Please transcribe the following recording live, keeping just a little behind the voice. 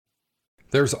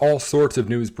There's all sorts of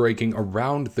news breaking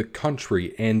around the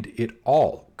country, and it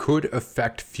all could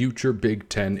affect future Big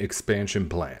Ten expansion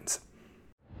plans.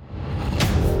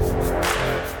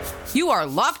 You are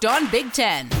Locked On Big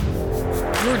Ten,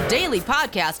 your daily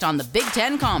podcast on the Big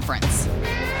Ten Conference.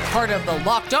 Part of the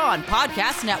Locked On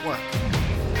Podcast Network.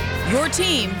 Your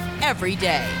team every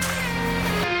day.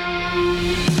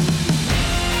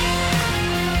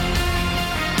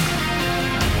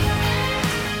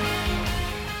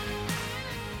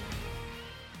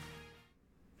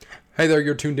 Hey there,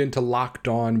 you're tuned in to Locked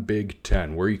On Big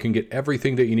Ten, where you can get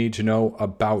everything that you need to know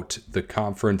about the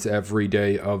conference every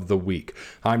day of the week.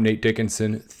 I'm Nate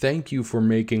Dickinson. Thank you for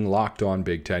making Locked On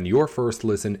Big Ten your first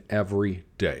listen every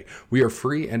day. We are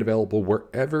free and available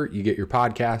wherever you get your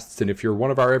podcasts, and if you're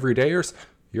one of our everydayers,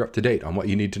 you're up to date on what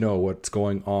you need to know, what's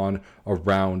going on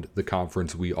around the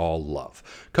conference we all love.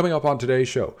 Coming up on today's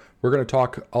show, we're going to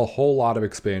talk a whole lot of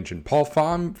expansion. Paul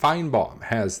Feinbaum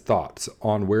has thoughts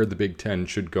on where the Big Ten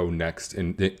should go next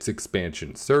in its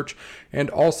expansion search. And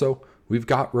also, we've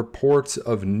got reports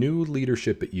of new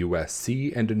leadership at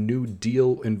USC and a new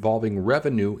deal involving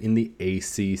revenue in the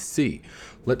ACC.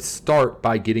 Let's start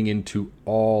by getting into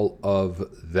all of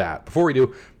that. Before we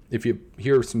do, if you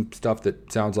hear some stuff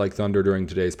that sounds like thunder during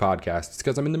today's podcast, it's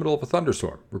because I'm in the middle of a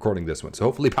thunderstorm recording this one. So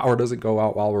hopefully power doesn't go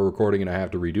out while we're recording and I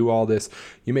have to redo all this.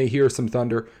 You may hear some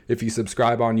thunder. If you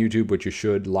subscribe on YouTube, which you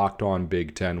should, Locked On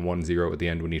Big Ten 10 at the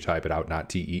end when you type it out, not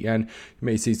TEN. You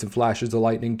may see some flashes of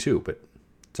lightning too, but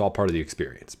it's all part of the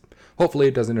experience. Hopefully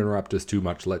it doesn't interrupt us too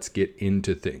much. Let's get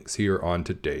into things here on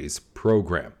today's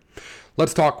program.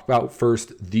 Let's talk about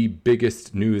first the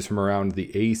biggest news from around the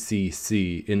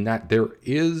ACC, in that there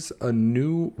is a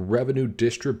new revenue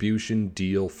distribution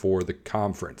deal for the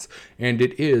conference. And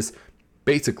it is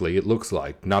basically, it looks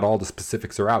like, not all the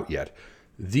specifics are out yet,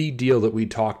 the deal that we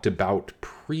talked about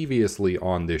previously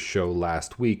on this show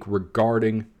last week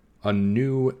regarding a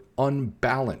new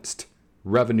unbalanced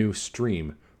revenue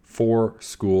stream for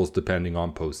schools depending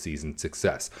on postseason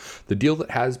success. The deal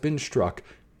that has been struck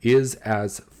is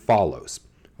as follows.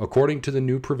 According to the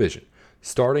new provision,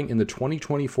 starting in the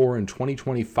 2024 and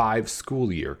 2025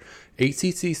 school year,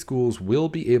 ACC schools will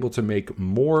be able to make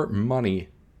more money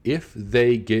if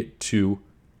they get to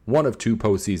one of two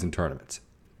postseason tournaments: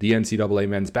 the NCAA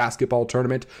men's basketball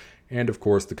tournament and, of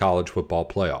course, the college football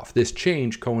playoff. This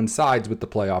change coincides with the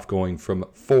playoff going from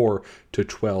 4 to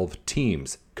 12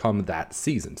 teams come that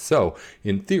season. So,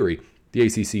 in theory, the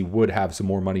ACC would have some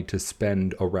more money to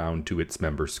spend around to its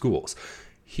member schools.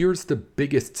 Here's the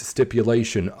biggest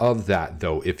stipulation of that,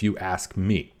 though, if you ask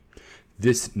me.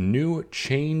 This new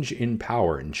change in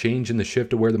power and change in the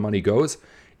shift of where the money goes,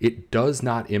 it does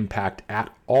not impact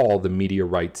at all the media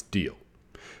rights deal.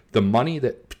 The money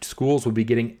that schools would be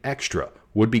getting extra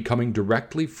would be coming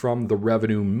directly from the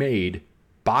revenue made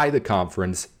by the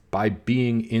conference by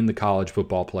being in the college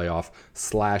football playoff /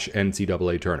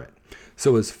 NCAA tournament.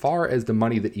 So as far as the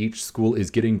money that each school is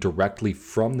getting directly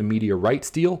from the media rights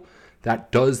deal,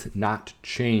 that does not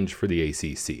change for the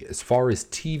ACC. As far as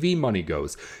TV money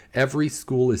goes, every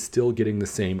school is still getting the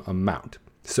same amount.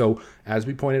 So, as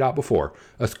we pointed out before,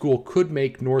 a school could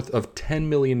make north of $10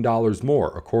 million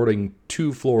more, according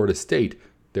to Florida State,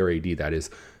 their AD that is,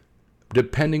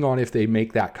 depending on if they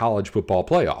make that college football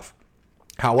playoff.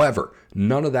 However,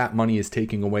 none of that money is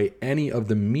taking away any of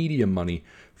the media money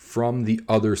from the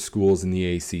other schools in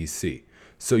the ACC.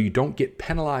 So you don't get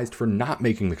penalized for not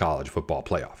making the college football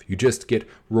playoff. You just get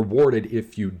rewarded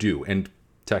if you do. And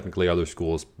technically other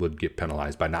schools would get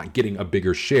penalized by not getting a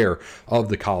bigger share of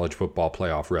the college football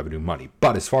playoff revenue money.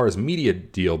 But as far as media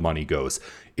deal money goes,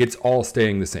 it's all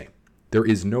staying the same. There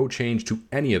is no change to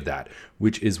any of that,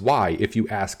 which is why, if you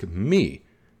ask me,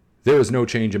 there is no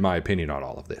change in my opinion on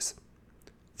all of this.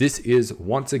 This is,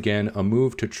 once again, a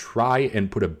move to try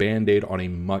and put a Band-Aid on a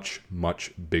much,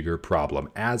 much bigger problem.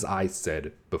 As I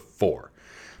said before,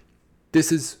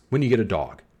 this is when you get a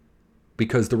dog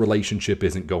because the relationship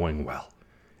isn't going well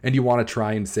and you want to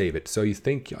try and save it. So you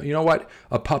think, you know what,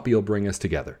 a puppy will bring us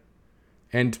together.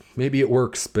 And maybe it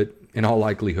works, but in all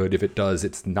likelihood, if it does,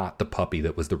 it's not the puppy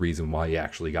that was the reason why you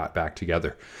actually got back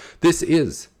together. This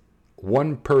is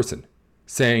one person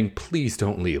saying, please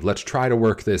don't leave. Let's try to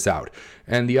work this out.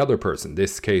 And the other person,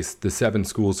 this case, the 7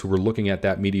 schools who were looking at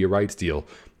that media rights deal,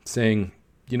 saying,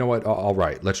 you know what, all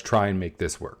right, let's try and make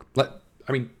this work.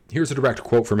 Here's a direct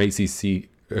quote from ACC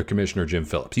Commissioner Jim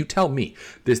Phillips. You tell me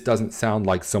this doesn't sound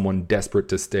like someone desperate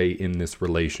to stay in this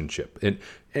relationship. And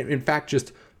in fact,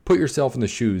 just put yourself in the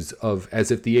shoes of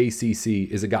as if the ACC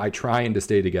is a guy trying to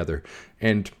stay together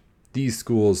and these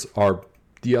schools are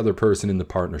the other person in the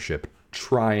partnership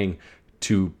trying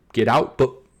to get out,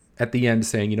 but at the end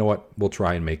saying, you know what, we'll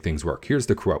try and make things work. Here's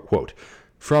the quote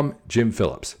from Jim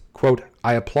Phillips. Quote,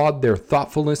 I applaud their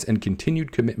thoughtfulness and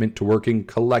continued commitment to working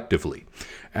collectively.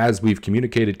 As we've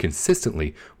communicated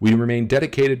consistently, we remain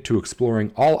dedicated to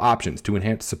exploring all options to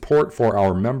enhance support for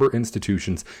our member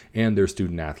institutions and their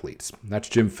student athletes. That's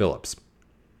Jim Phillips.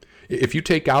 If you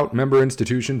take out member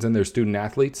institutions and their student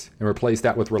athletes and replace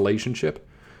that with relationship,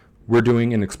 we're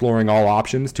doing and exploring all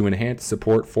options to enhance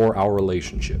support for our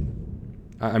relationship.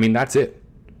 I mean, that's it.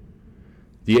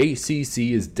 The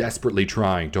ACC is desperately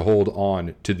trying to hold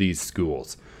on to these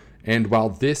schools. And while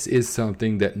this is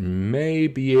something that may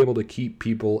be able to keep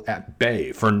people at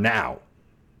bay for now,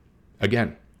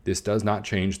 again, this does not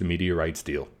change the media rights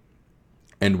deal.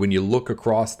 And when you look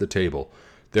across the table,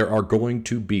 there are going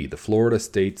to be the Florida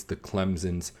States, the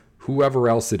Clemsons, whoever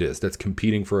else it is that's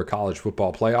competing for a college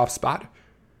football playoff spot.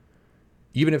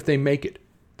 Even if they make it,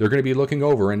 they're going to be looking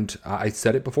over, and I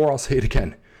said it before, I'll say it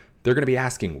again. They're going to be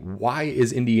asking, why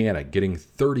is Indiana getting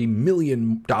 $30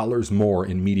 million more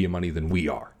in media money than we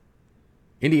are?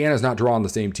 Indiana's not drawing the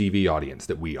same TV audience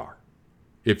that we are,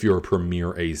 if you're a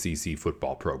premier ACC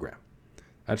football program.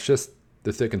 That's just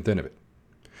the thick and thin of it.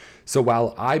 So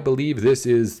while I believe this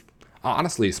is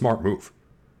honestly a smart move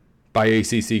by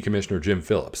ACC Commissioner Jim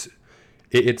Phillips,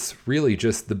 it's really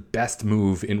just the best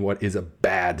move in what is a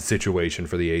bad situation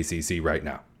for the ACC right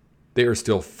now. They are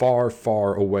still far,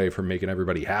 far away from making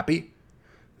everybody happy.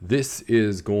 This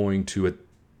is going to, at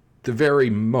the very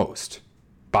most,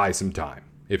 buy some time,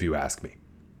 if you ask me.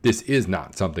 This is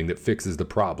not something that fixes the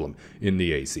problem in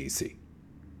the ACC.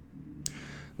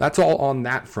 That's all on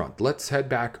that front. Let's head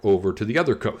back over to the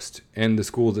other coast and the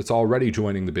school that's already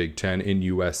joining the Big Ten in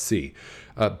USC.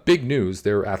 Big news,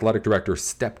 their athletic director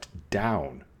stepped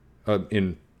down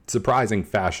in surprising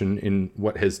fashion in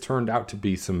what has turned out to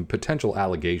be some potential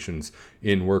allegations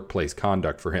in workplace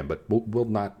conduct for him. But we'll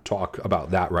not talk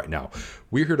about that right now.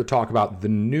 We're here to talk about the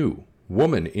new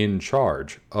woman in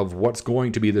charge of what's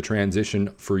going to be the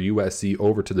transition for USC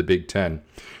over to the Big Ten.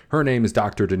 Her name is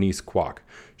Dr. Denise Kwok.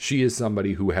 She is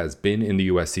somebody who has been in the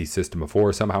USC system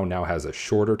before, somehow now has a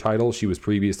shorter title. She was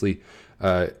previously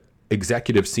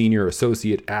Executive Senior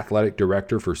Associate Athletic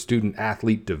Director for Student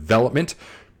Athlete Development.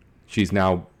 She's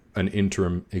now an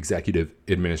interim executive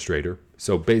administrator.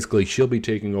 So basically, she'll be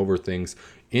taking over things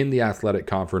in the athletic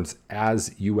conference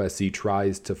as USC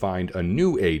tries to find a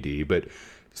new AD, but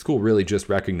the school really just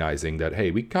recognizing that,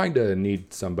 hey, we kind of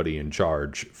need somebody in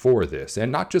charge for this. And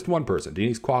not just one person.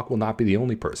 Denise Kwok will not be the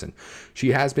only person. She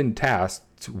has been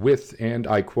tasked with, and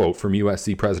I quote from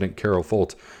USC President Carol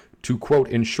Folt, to, quote,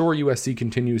 ensure USC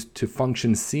continues to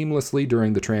function seamlessly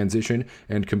during the transition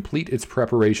and complete its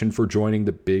preparation for joining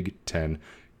the Big Ten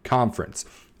Conference.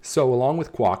 So along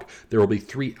with Kwok, there will be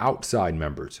 3 outside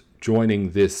members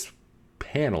joining this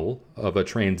panel of a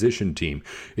transition team.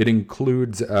 It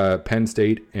includes Penn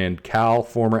State and Cal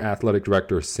former athletic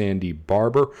director Sandy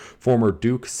Barber, former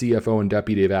Duke CFO and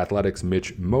Deputy of Athletics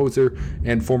Mitch Moser,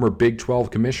 and former Big 12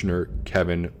 Commissioner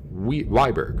Kevin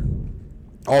Weiberg.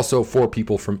 Also, 4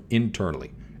 people from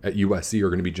internally at USC are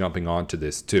going to be jumping onto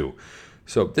this too.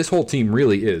 So this whole team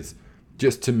really is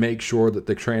just to make sure that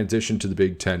the transition to the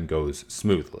Big Ten goes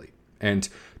smoothly. And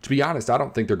to be honest, I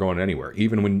don't think they're going anywhere.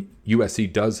 Even when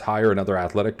USC does hire another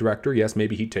athletic director, yes,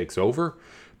 maybe he takes over.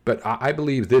 But I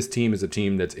believe this team is a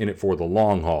team that's in it for the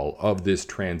long haul of this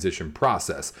transition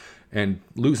process. And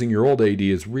losing your old AD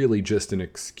is really just an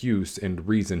excuse and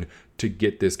reason to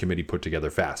get this committee put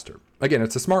together faster. Again,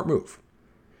 it's a smart move.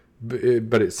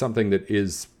 But it's something that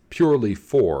is purely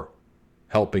for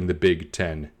helping the Big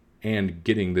Ten and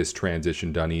getting this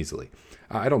transition done easily.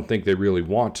 I don't think they really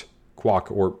want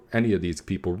Kwok or any of these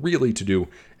people really to do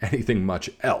anything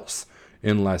much else,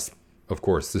 unless, of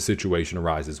course, the situation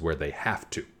arises where they have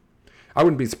to. I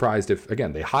wouldn't be surprised if,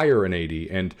 again, they hire an AD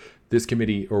and this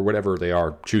committee, or whatever they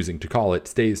are choosing to call it,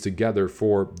 stays together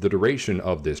for the duration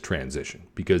of this transition.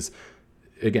 Because,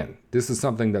 again, this is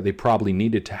something that they probably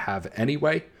needed to have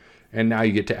anyway, and now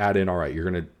you get to add in, all right, you're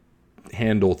going to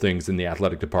handle things in the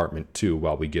athletic department too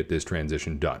while we get this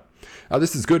transition done. Now,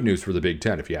 this is good news for the Big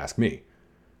Ten, if you ask me.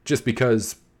 Just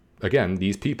because, again,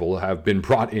 these people have been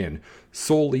brought in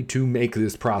solely to make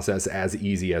this process as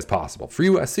easy as possible for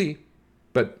USC,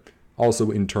 but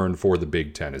also in turn for the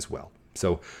Big Ten as well.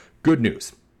 So, good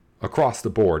news across the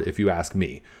board, if you ask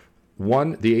me.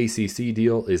 1, the ACC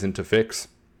deal isn't a fix,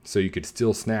 so you could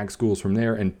still snag schools from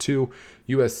there. And 2,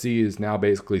 USC is now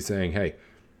basically saying, hey,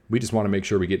 we just want to make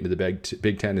sure we get into the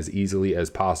Big Ten as easily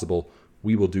as possible.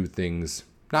 We will do things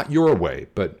not your way,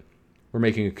 but we're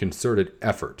making a concerted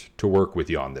effort to work with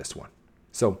you on this one.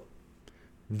 So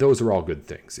those are all good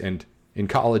things. And in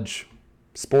college,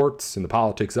 sports and the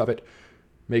politics of it,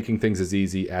 making things as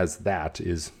easy as that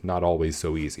is not always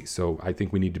so easy. So I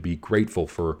think we need to be grateful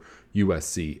for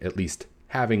USC at least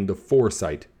having the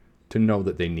foresight to know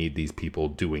that they need these people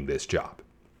doing this job.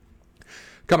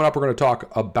 Coming up, we're going to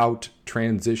talk about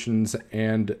transitions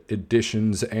and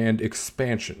additions and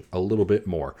expansion a little bit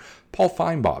more. Paul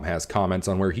Feinbaum has comments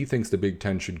on where he thinks the Big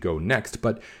Ten should go next,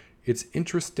 but it's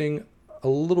interesting a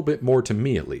little bit more to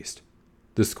me at least.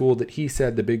 The school that he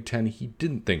said the Big Ten he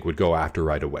didn't think would go after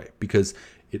right away, because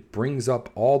it brings up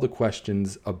all the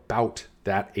questions about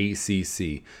that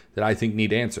ACC that I think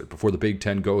need answered before the Big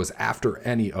Ten goes after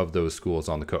any of those schools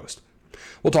on the coast.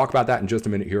 We'll talk about that in just a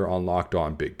minute here on Locked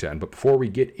On Big Ten. But before we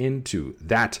get into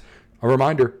that, a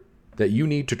reminder that you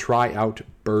need to try out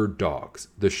Bird Dogs,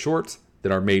 the shorts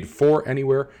that are made for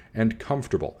anywhere and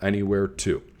comfortable anywhere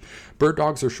too. Bird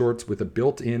Dogs are shorts with a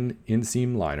built-in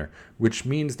inseam liner, which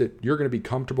means that you're going to be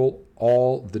comfortable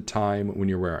all the time when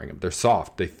you're wearing them. They're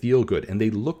soft, they feel good, and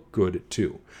they look good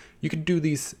too. You can do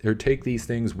these or take these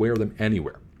things, wear them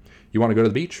anywhere. You want to go to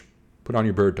the beach? Put on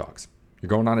your Bird Dogs. You're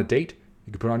going on a date?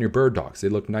 You can put on your Bird Dogs. They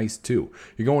look nice too.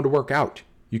 You're going to work out.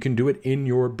 You can do it in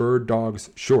your Bird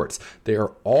Dogs shorts. They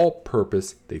are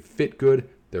all-purpose. They fit good.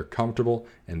 They're comfortable,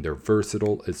 and they're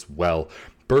versatile as well.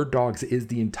 Bird Dogs is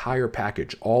the entire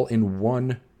package, all in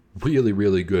one really,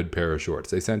 really good pair of shorts.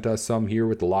 They sent us some here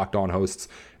with the Locked On hosts,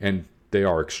 and they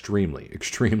are extremely,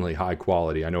 extremely high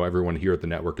quality. I know everyone here at the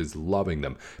network is loving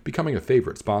them, becoming a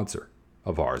favorite sponsor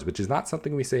of ours, which is not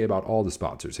something we say about all the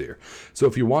sponsors here. So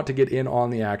if you want to get in on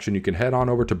the action, you can head on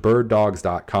over to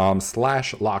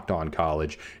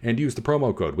birddogs.com/lockedoncollege and use the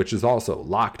promo code, which is also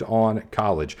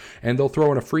lockedoncollege, and they'll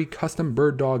throw in a free custom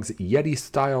Bird Dogs Yeti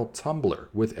style tumbler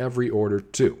with every order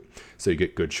too. So you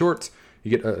get good shorts,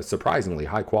 you get a surprisingly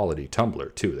high quality tumbler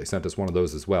too. They sent us one of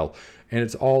those as well, and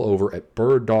it's all over at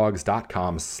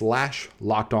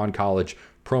birddogs.com/lockedoncollege,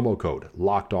 promo code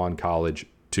lockedoncollege.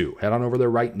 Head on over there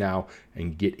right now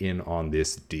and get in on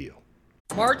this deal.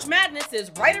 March Madness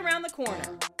is right around the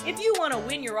corner. If you want to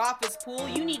win your office pool,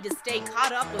 you need to stay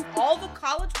caught up with all the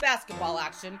college basketball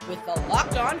action with the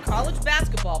Locked On College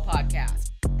Basketball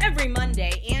Podcast. Every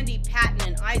Monday, Andy Patton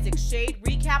and Isaac Shade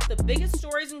recap the biggest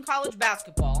stories in college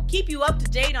basketball, keep you up to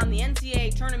date on the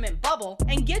NCAA tournament bubble,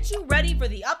 and get you ready for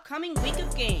the upcoming week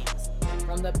of games.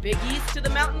 From the Big East to the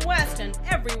Mountain West and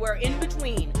everywhere in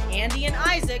between, Andy and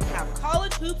Isaac have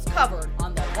college hoops covered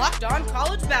on the Locked On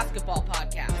College Basketball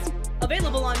Podcast.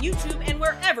 Available on YouTube and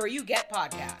wherever you get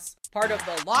podcasts. Part of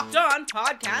the Locked On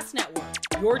Podcast Network.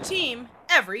 Your team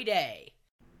every day.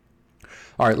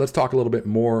 All right, let's talk a little bit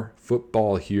more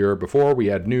football here. Before we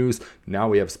had news, now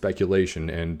we have speculation.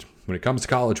 And when it comes to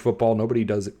college football, nobody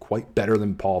does it quite better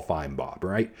than Paul Feinbaum,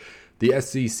 right? The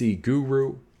SEC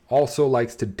guru also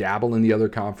likes to dabble in the other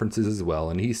conferences as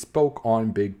well. And he spoke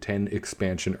on Big Ten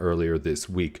expansion earlier this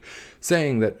week,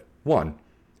 saying that, one,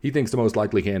 he thinks the most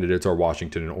likely candidates are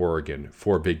Washington and Oregon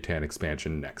for Big Ten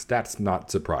expansion next. That's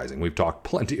not surprising. We've talked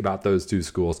plenty about those two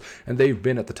schools, and they've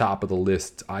been at the top of the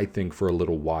list, I think, for a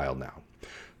little while now.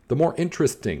 The more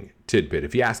interesting tidbit,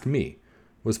 if you ask me,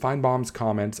 was Feinbaum's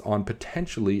comments on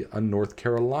potentially a North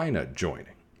Carolina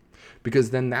joining.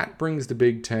 Because then that brings the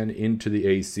Big Ten into the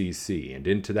ACC and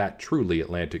into that truly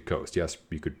Atlantic coast. Yes,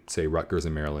 you could say Rutgers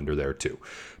and Maryland are there too.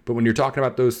 But when you're talking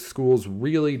about those schools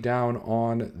really down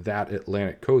on that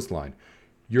Atlantic coastline,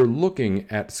 you're looking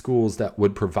at schools that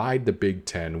would provide the Big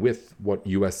Ten with what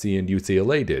USC and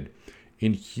UCLA did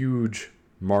in huge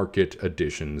market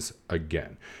additions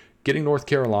again. Getting North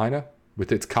Carolina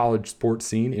with its college sports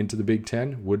scene into the Big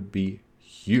Ten would be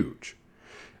huge.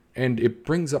 And it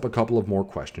brings up a couple of more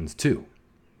questions too,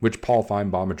 which Paul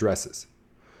Feinbaum addresses.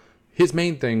 His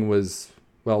main thing was,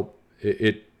 well,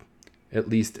 it at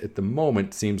least at the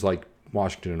moment seems like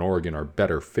Washington and Oregon are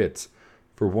better fits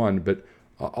for one, but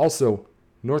also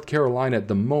North Carolina at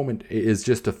the moment is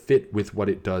just a fit with what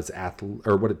it does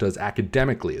what it does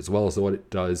academically as well as what it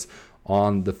does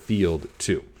on the field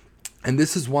too. And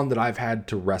this is one that I've had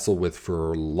to wrestle with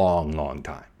for a long, long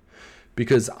time,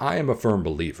 because I am a firm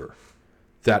believer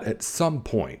that at some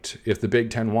point, if the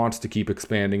Big Ten wants to keep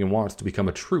expanding and wants to become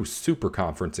a true super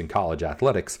conference in college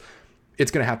athletics, it's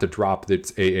going to have to drop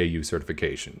its AAU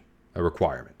certification, a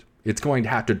requirement. It's going to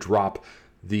have to drop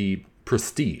the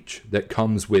prestige that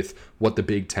comes with what the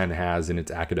Big Ten has in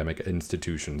its academic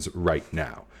institutions right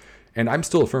now. And I'm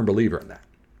still a firm believer in that.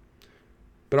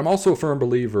 But I'm also a firm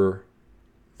believer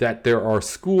that there are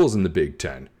schools in the Big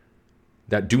Ten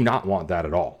that do not want that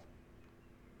at all.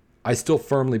 I still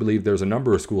firmly believe there's a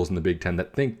number of schools in the Big Ten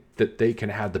that think that they can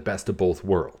have the best of both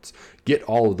worlds. Get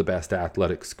all of the best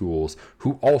athletic schools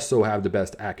who also have the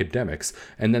best academics,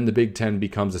 and then the Big Ten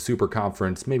becomes a super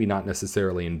conference, maybe not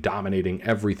necessarily in dominating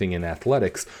everything in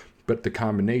athletics, but the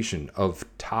combination of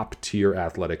top-tier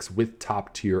athletics with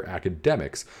top-tier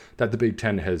academics that the Big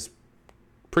Ten has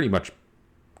pretty much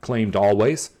claimed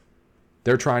always.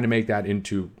 They're trying to make that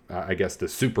into, the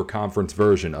super conference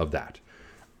version of that.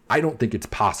 I don't think it's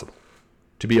possible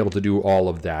to be able to do all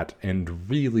of that and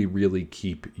really, really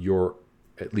keep your,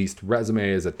 at least,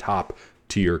 resume as a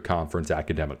top-tier conference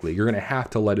academically. You're going to have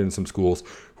to let in some schools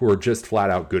who are just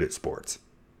flat-out good at sports.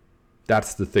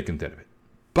 That's the thick and thin of it.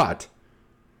 But,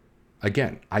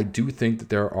 again, I do think that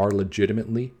there are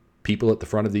legitimately people at the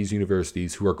front of these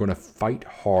universities who are going to fight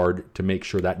hard to make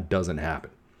sure that doesn't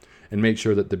happen and make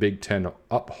sure that the Big Ten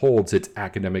upholds its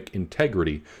academic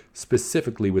integrity,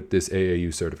 specifically with this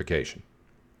AAU certification.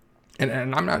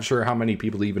 And I'm not sure how many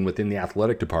people even within the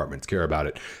athletic departments care about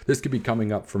it. This could be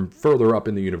coming up from further up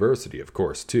in the university, of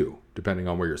course, too, depending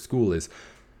on where your school is.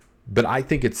 But I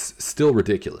think it's still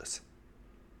ridiculous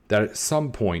that at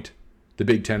some point the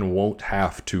Big Ten won't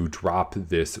have to drop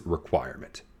this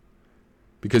requirement.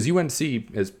 Because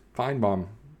UNC, as Feinbaum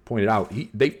pointed out,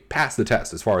 they passed the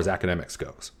test as far as academics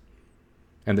goes.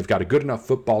 And they've got a good enough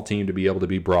football team to be able to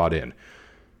be brought in.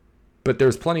 But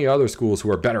there's plenty of other schools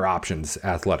who are better options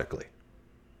athletically.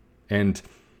 And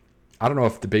I don't know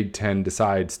if the Big Ten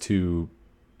decides to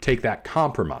take that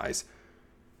compromise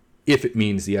if it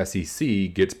means the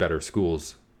SEC gets better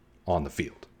schools on the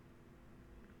field.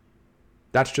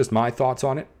 That's just my thoughts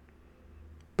on it.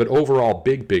 But overall,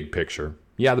 big picture,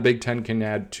 yeah, the Big Ten can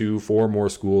add 2-4 more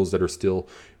schools that are still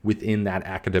within that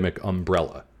academic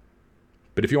umbrella.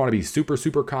 But if you want to be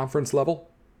super conference level,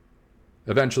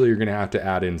 eventually you're going to have to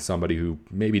add in somebody who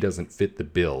maybe doesn't fit the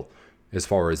bill as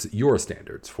far as your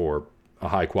standards for a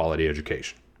high quality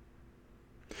education.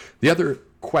 The other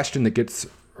question that gets,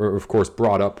 of course,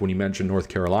 brought up when you mention North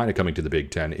Carolina coming to the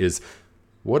Big Ten is,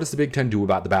 what does the Big Ten do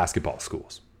about the basketball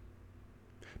schools?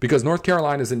 Because North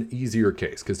Carolina is an easier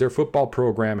case because their football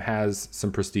program has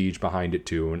some prestige behind it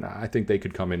too, and I think they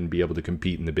could come in and be able to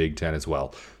compete in the Big Ten as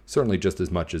well, certainly just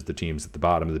as much as the teams at the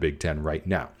bottom of the Big Ten right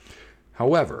now.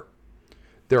 However,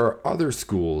 there are other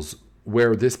schools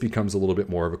where this becomes a little bit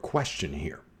more of a question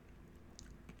here.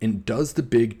 And does the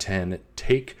Big Ten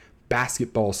take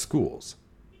basketball schools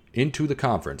into the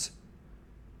conference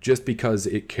just because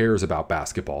it cares about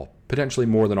basketball, potentially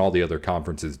more than all the other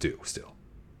conferences do still?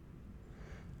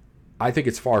 I think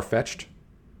it's far-fetched,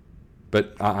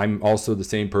 but I'm also the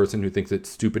same person who thinks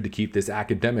it's stupid to keep this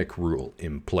academic rule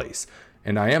in place.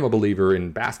 And I am a believer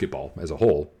in basketball as a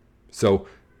whole, so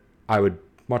I would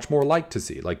much more like to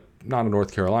see, like, not in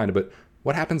North Carolina, but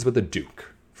what happens with a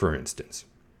Duke, for instance?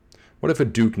 What if a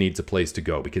Duke needs a place to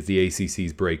go because the ACC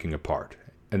is breaking apart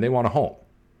and they want a home?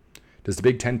 Does the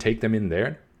Big Ten take them in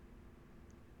there?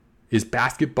 Is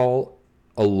basketball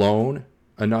alone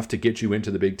enough to get you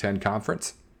into the Big Ten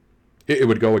conference? It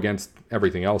would go against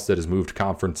everything else that has moved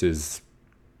conferences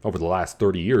over the last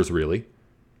 30 years, really.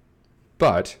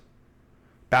 But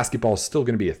basketball is still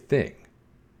going to be a thing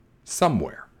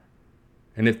somewhere.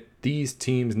 And if these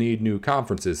teams need new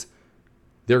conferences,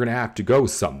 they're going to have to go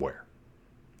somewhere.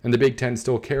 And the Big Ten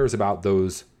still cares about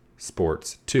those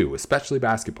sports too, especially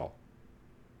basketball.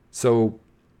 So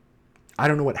I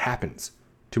don't know what happens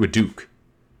to a Duke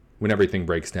when everything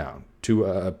breaks down, to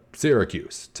a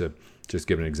Syracuse, to just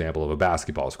give an example of a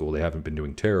basketball school. They haven't been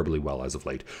doing terribly well as of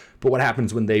late. But what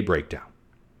happens when they break down?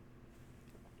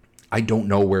 I don't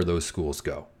know where those schools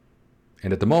go.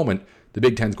 And at the moment, the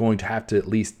Big Ten's going to have to at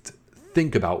least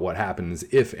think about what happens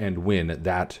if and when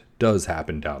that does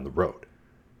happen down the road.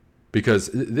 Because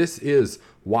this is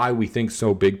why we think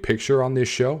so big picture on this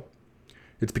show.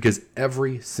 It's because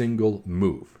every single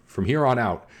move from here on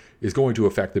out is going to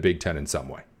affect the Big Ten in some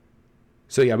way.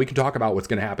 So yeah, we can talk about what's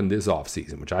going to happen this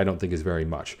offseason, which I don't think is very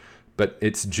much. But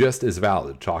it's just as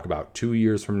valid to talk about 2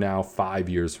 years from now, 5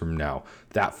 years from now,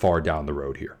 that far down the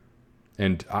road here.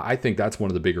 And I think that's one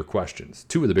of the bigger questions.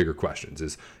 Two of the bigger questions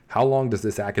is, how long does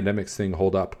this academics thing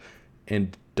hold up?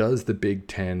 And does the Big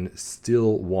Ten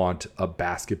still want a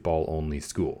basketball-only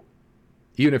school?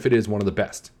 Even if it is one of the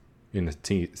best in,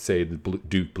 say, the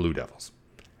Duke Blue Devils.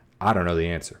 I don't know the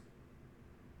answer.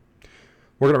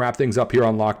 We're going to wrap things up here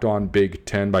on Locked On Big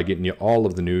Ten by getting you all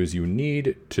of the news you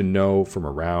need to know from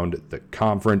around the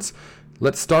conference.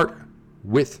 Let's start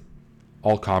with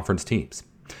all conference teams.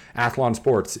 Athlon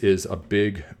Sports is a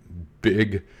big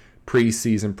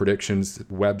preseason predictions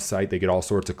website. They get all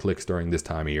sorts of clicks during this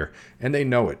time of year, and they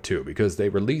know it too because they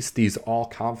release these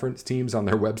all-conference teams on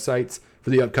their websites for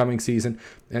the upcoming season,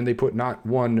 and they put not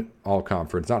one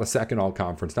all-conference, not a second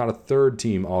all-conference, not a third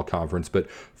team all-conference, but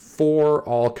 4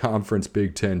 all-conference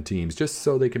Big Ten teams, just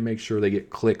so they can make sure they get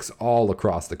clicks all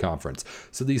across the conference.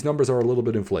 So these numbers are a little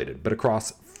bit inflated, but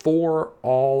across 4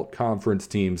 all-conference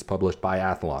teams published by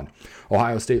Athlon.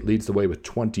 Ohio State leads the way with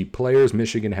 20 players.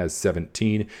 Michigan has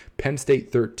 17, Penn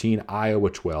State 13,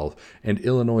 Iowa 12, and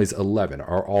Illinois 11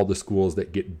 are all the schools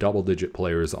that get double-digit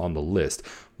players on the list.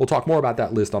 We'll talk more about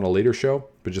that list on a later show,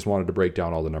 but just wanted to break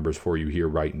down all the numbers for you here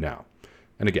right now.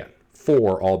 And again,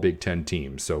 4 all Big Ten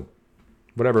teams, so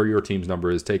whatever your team's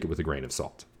number is, take it with a grain of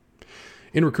salt.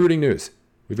 In recruiting news,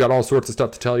 we've got all sorts of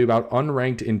stuff to tell you about.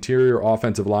 Unranked interior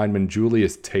offensive lineman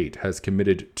Julius Tate has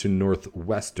committed to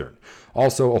Northwestern.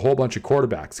 Also, a whole bunch of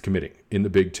quarterbacks committing in the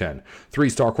Big Ten.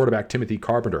 3-star quarterback Timothy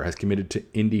Carpenter has committed to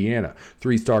Indiana.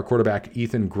 3-star quarterback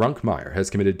Ethan Grunkmeyer has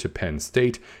committed to Penn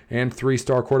State. And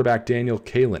 3-star quarterback Daniel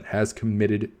Kalin has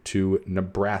committed to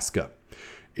Nebraska.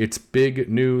 It's big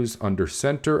news under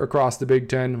center across the Big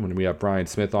Ten. When we have Brian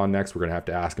Smith on next, we're going to have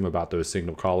to ask him about those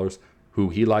signal callers, who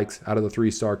he likes out of the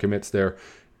 3-star commits there.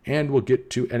 And we'll get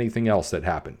to anything else that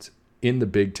happens in the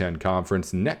Big Ten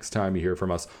Conference next time you hear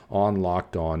from us on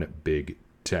Locked On Big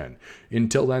Ten.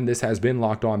 Until then, this has been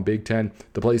Locked On Big Ten,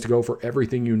 the place to go for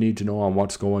everything you need to know on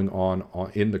what's going on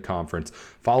in the conference.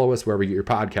 Follow us wherever you get your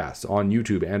podcasts, on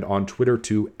YouTube and on Twitter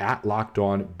too, at Locked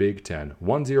On Big Ten.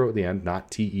 10 at the end, not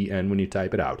TEN when you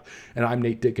type it out. And I'm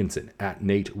Nate Dickinson, at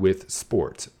Nate with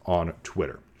Sports on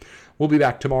Twitter. We'll be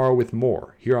back tomorrow with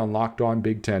more here on Locked On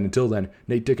Big Ten. Until then,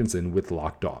 Nate Dickinson with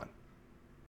Locked On.